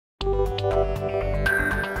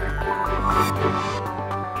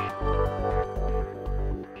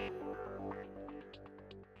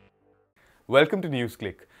Welcome to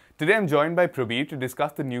Newclick. Today I'm joined by Prabir to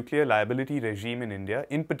discuss the nuclear liability regime in India,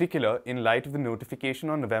 in particular in light of the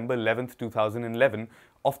notification on November 11, 2011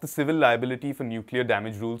 of the Civil Liability for Nuclear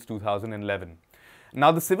Damage Rules 2011.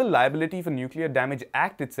 Now, the Civil Liability for Nuclear Damage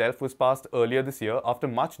Act itself was passed earlier this year after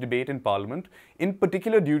much debate in Parliament, in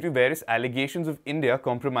particular due to various allegations of India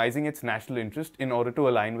compromising its national interest in order to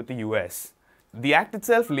align with the US. The Act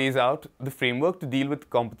itself lays out the framework to deal with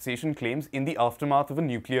compensation claims in the aftermath of a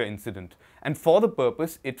nuclear incident. And for the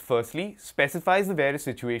purpose, it firstly specifies the various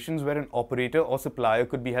situations where an operator or supplier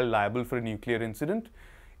could be held liable for a nuclear incident.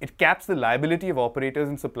 It caps the liability of operators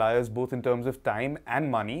and suppliers both in terms of time and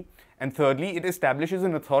money. And thirdly, it establishes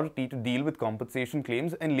an authority to deal with compensation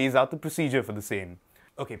claims and lays out the procedure for the same.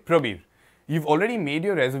 Okay, Prabir, you've already made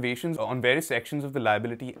your reservations on various sections of the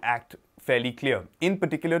Liability Act fairly clear, in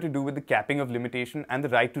particular to do with the capping of limitation and the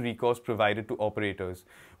right to recourse provided to operators.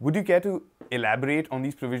 Would you care to elaborate on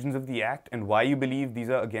these provisions of the Act and why you believe these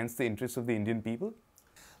are against the interests of the Indian people?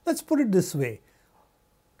 Let's put it this way.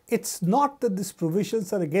 It's not that these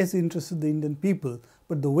provisions are against the interests of the Indian people,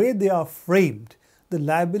 but the way they are framed, the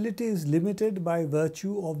liability is limited by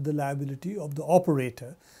virtue of the liability of the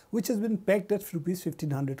operator, which has been pegged at rupees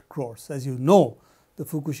 1,500 crores. As you know, the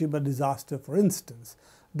Fukushima disaster, for instance,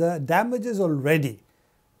 the damages already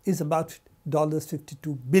is about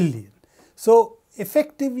 $52 billion. So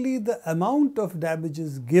effectively, the amount of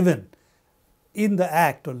damages given in the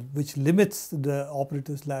Act, or which limits the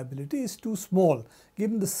operator's liability, is too small,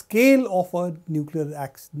 given the scale of a nuclear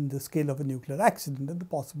accident, and the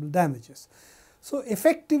possible damages. So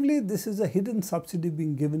effectively, this is a hidden subsidy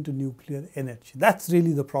being given to nuclear energy. That's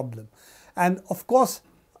really the problem. And of course,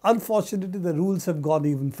 unfortunately, the rules have gone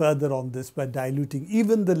even further on this by diluting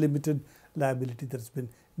even the limited liability that has been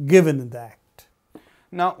given in the Act.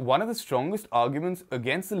 Now, one of the strongest arguments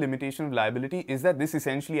against the limitation of liability is that this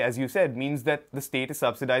essentially, as you said, means that the state is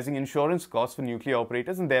subsidizing insurance costs for nuclear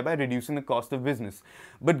operators and thereby reducing the cost of business.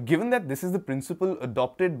 But given that this is the principle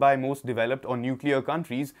adopted by most developed or nuclear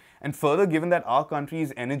countries, and further given that our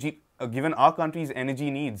country's energy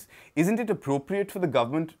needs, isn't it appropriate for the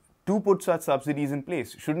government to put such subsidies in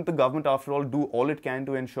place? Shouldn't the government, after all, do all it can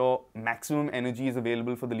to ensure maximum energy is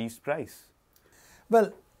available for the least price?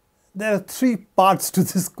 Well, there are three parts to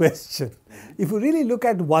this question. If you really look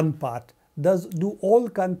at one part, do all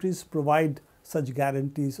countries provide such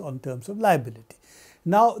guarantees on terms of liability?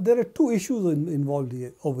 Now, there are two issues involved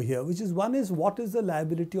over here, which is one is what is the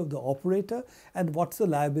liability of the operator and what's the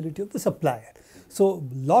liability of the supplier. So,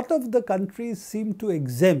 a lot of the countries seem to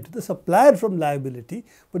exempt the supplier from liability,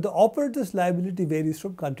 but the operator's liability varies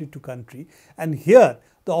from country to country. And here,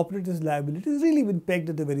 the operator's liability has really been pegged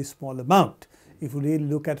at a very small amount. If you really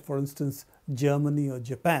look at, for instance, Germany or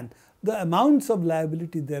Japan, the amounts of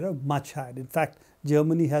liability there are much higher. In fact,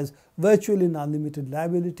 Germany has virtually an unlimited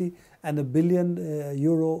liability and €1 billion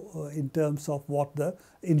in terms of what the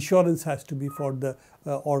insurance has to be for the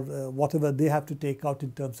whatever they have to take out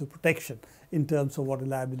in terms of protection, in terms of what a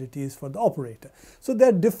liability is for the operator. So there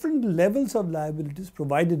are different levels of liabilities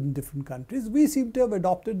provided in different countries. We seem to have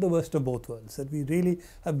adopted the worst of both worlds, that we really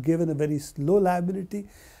have given a very low liability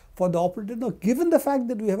for the operator. Now, given the fact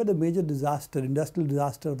that we have had a major disaster, industrial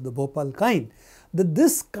disaster of the Bhopal kind, that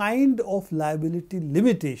this kind of liability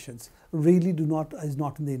limitations really is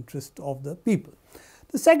not in the interest of the people.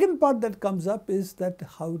 The second part that comes up is that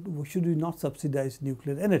how should we not subsidize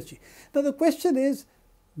nuclear energy? Now, the question is,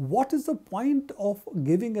 what is the point of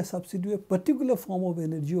giving a subsidy to a particular form of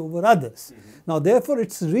energy over others? Now, therefore,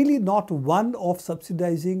 it's really not one of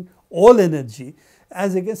subsidizing all energy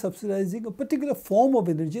as against subsidizing a particular form of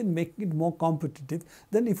energy and making it more competitive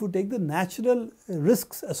than if you take the natural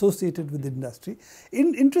risks associated with the industry.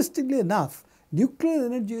 Interestingly enough, nuclear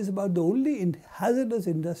energy is about the only hazardous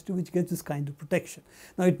industry which gets this kind of protection.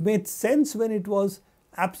 Now, it made sense when it was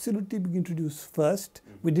absolutely being introduced first.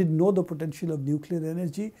 We didn't know the potential of nuclear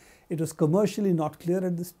energy. It was commercially not clear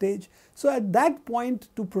at this stage. So at that point,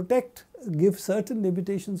 to protect, give certain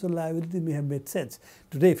limitations on liability may have made sense.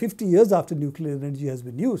 Today, 50 years after nuclear energy has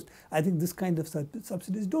been used, I think this kind of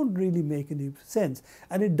subsidies don't really make any sense.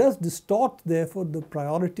 And it does distort, therefore, the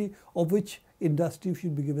priority of which industry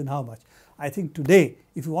should be given how much. I think today,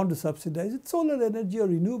 if you want to subsidize it, solar energy or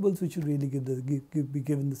renewables which should really be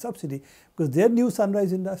given the subsidy, because they are new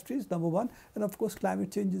sunrise industries, number one, and of course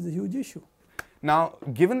climate change is a huge issue. Now,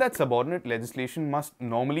 given that subordinate legislation must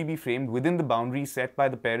normally be framed within the boundaries set by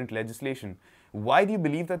the parent legislation, why do you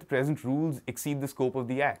believe that the present rules exceed the scope of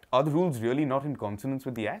the Act? Are the rules really not in consonance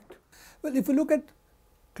with the Act? Well, if you look at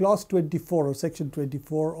clause 24 or section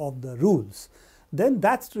 24 of the rules, then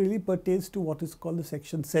that really pertains to what is called the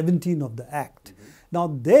section 17 of the Act. Now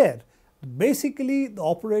there, basically the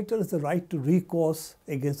operator has the right to recourse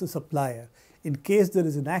against the supplier. In case there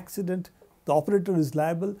is an accident, the operator is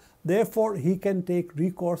liable, therefore he can take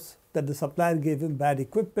recourse that the supplier gave him bad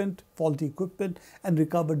equipment, faulty equipment, and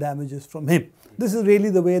recover damages from him. This is really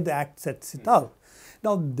the way the Act sets it out.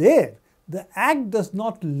 Now there, the Act does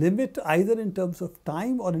not limit either in terms of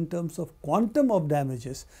time or in terms of quantum of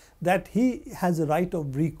damages that he has a right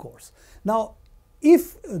of recourse. Now,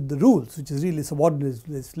 if the rules, which is really subordinate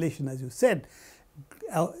legislation as you said,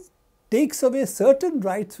 takes away certain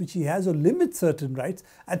rights which he has or limits certain rights,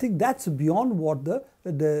 I think that's beyond what the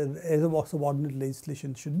subordinate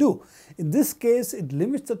legislation should do. In this case, it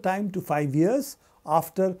limits the time to 5 years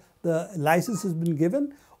after the license has been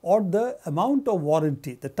given, or the amount of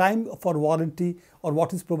warranty, the time for warranty or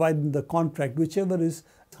what is provided in the contract, whichever is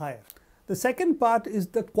higher. The second part is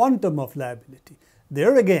the quantum of liability.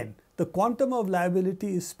 There again, the quantum of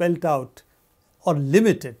liability is spelt out or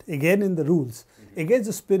limited again in the rules against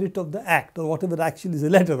the spirit of the Act, or whatever actually is the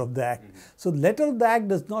letter of the Act. So the letter of the Act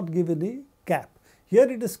does not give any cap. Here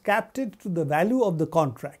it is capped to the value of the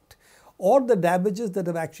contract or the damages that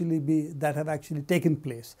have actually taken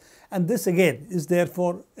place, and this again is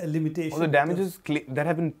therefore a limitation. Or the damages that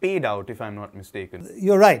have been paid out, if I'm not mistaken.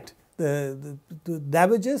 You're right. The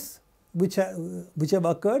damages which have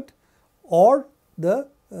occurred, or the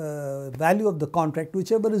value of the contract,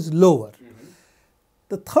 whichever is lower.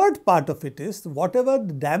 The third part of it is whatever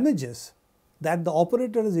the damages that the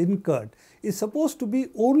operator has incurred is supposed to be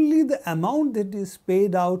only the amount that is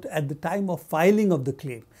paid out at the time of filing of the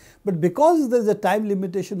claim. But because there is a time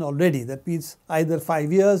limitation already, that means either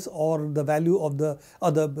 5 years or the value of the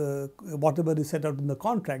whatever is set out in the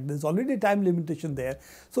contract, there is already a time limitation there.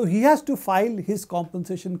 So he has to file his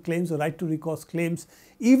compensation claims or right to recourse claims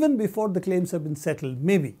even before the claims have been settled.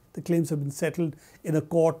 Maybe the claims have been settled in a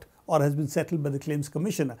court or has been settled by the claims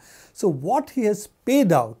commissioner. So what he has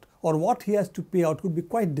paid out or what he has to pay out could be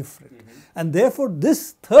quite different. And therefore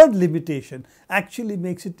this third limitation actually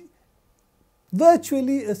makes it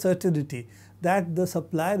virtually a certainty that the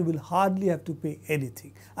supplier will hardly have to pay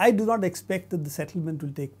anything. I do not expect that the settlement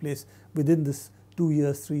will take place within this 2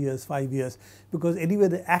 years, 3 years, 5 years, because anyway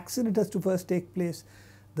the accident has to first take place.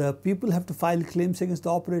 The people have to file claims against the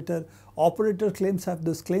operator. Operator claims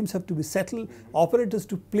those claims have to be settled. Operators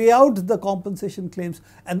to play out the compensation claims,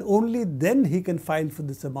 and only then he can file for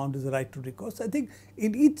this amount as a right to recourse. I think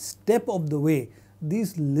in each step of the way,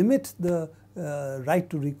 these limit the right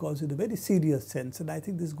to recourse in a very serious sense, and I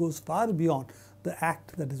think this goes far beyond the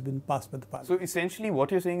act that has been passed by the Parliament. So essentially what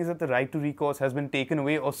you're saying is that the right to recourse has been taken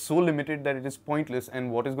away or so limited that it is pointless, and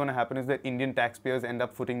what is going to happen is that Indian taxpayers end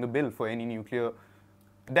up footing the bill for any nuclear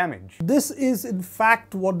damage. This is in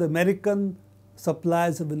fact what the American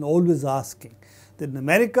suppliers have been always asking. That in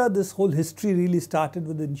America, this whole history really started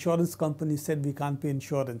with the insurance companies said we can't pay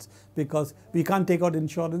insurance because we can't take out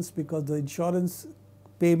insurance because the insurance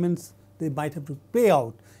payments they might have to pay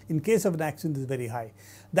out in case of an accident is very high.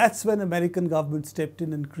 That's when American government stepped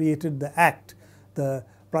in and created the act, the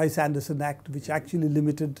Price-Anderson Act, which actually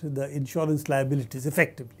limited the insurance liabilities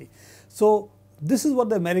effectively. So this is what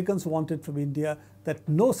the Americans wanted from India, that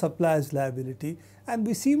no supplier's liability, and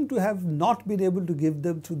we seem to have not been able to give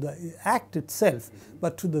them through the act itself,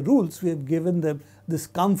 but through the rules we have given them this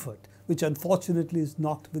comfort, which unfortunately is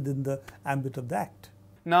not within the ambit of the act.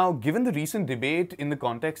 Now, given the recent debate in the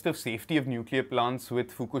context of safety of nuclear plants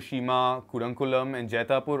with Fukushima, Kudankulam and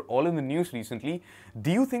Jaitapur all in the news recently,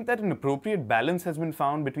 do you think that an appropriate balance has been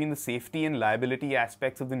found between the safety and liability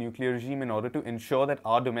aspects of the nuclear regime in order to ensure that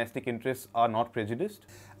our domestic interests are not prejudiced?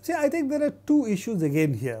 See, I think there are two issues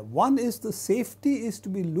again here. One is the safety is to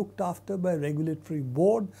be looked after by a regulatory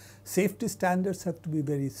board. Safety standards have to be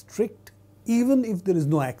very strict. Even if there is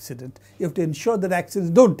no accident, you have to ensure that accidents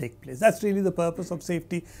don't take place. That's really the purpose of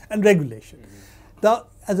safety and regulation.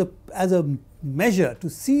 As a measure to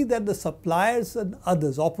see that the suppliers and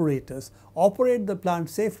others, operators, operate the plant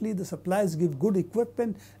safely, the suppliers give good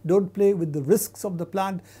equipment, don't play with the risks of the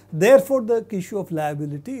plant. Therefore, the issue of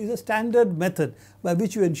liability is a standard method by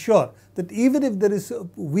which you ensure that even if there is a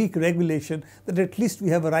weak regulation, that at least we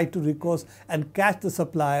have a right to recourse and catch the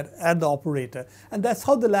supplier and the operator. And that's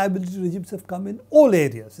how the liability regimes have come in all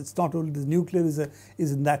areas. It's not only the nuclear is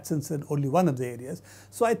in that sense only one of the areas.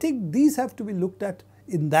 So I think these have to be looked at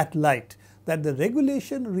in that light, that the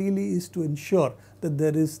regulation really is to ensure that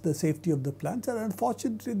there is the safety of the plants, and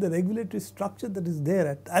unfortunately the regulatory structure that is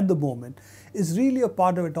there at the moment is really a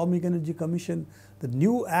part of Atomic Energy Commission, The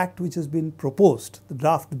new act which has been proposed, the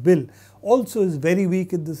draft bill, also is very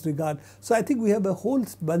weak in this regard. So I think we have a whole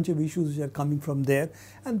bunch of issues which are coming from there,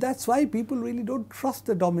 and that's why people really don't trust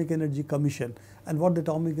the Atomic Energy Commission and what the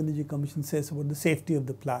Atomic Energy Commission says about the safety of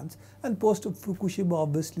the plants. And post Fukushima,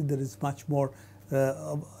 obviously there is much more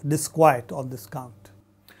disquiet on this count.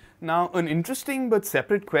 Now, an interesting but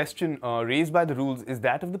separate question raised by the rules is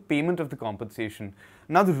that of the payment of the compensation.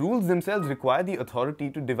 Now, the rules themselves require the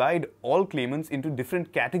authority to divide all claimants into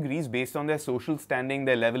different categories based on their social standing,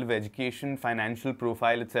 their level of education, financial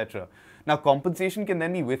profile, etc. Now, compensation can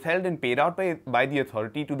then be withheld and paid out by the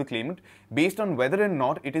authority to the claimant based on whether or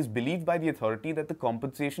not it is believed by the authority that the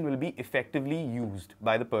compensation will be effectively used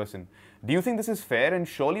by the person. Do you think this is fair, and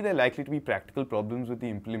surely there are likely to be practical problems with the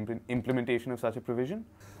implementation of such a provision?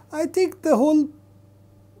 I think the whole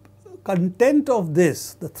content of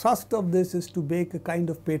this, the thrust of this, is to make a kind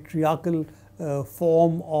of patriarchal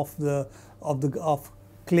form of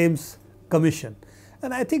claims commission.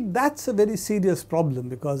 And I think that's a very serious problem,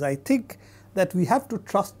 because I think that we have to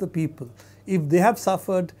trust the people. If they have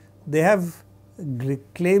suffered, they have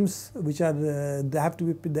claims which are they have to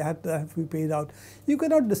be paid out. You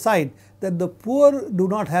cannot decide that the poor do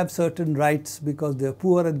not have certain rights because they are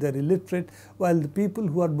poor and they are illiterate, while the people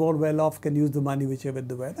who are more well off can use the money whichever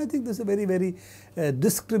they want. I think this is a very, very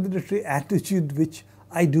discriminatory attitude which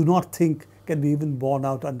I do not think can be even borne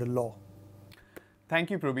out under law. Thank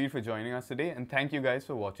you, Prabir, for joining us today, and thank you guys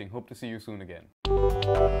for watching. Hope to see you soon again.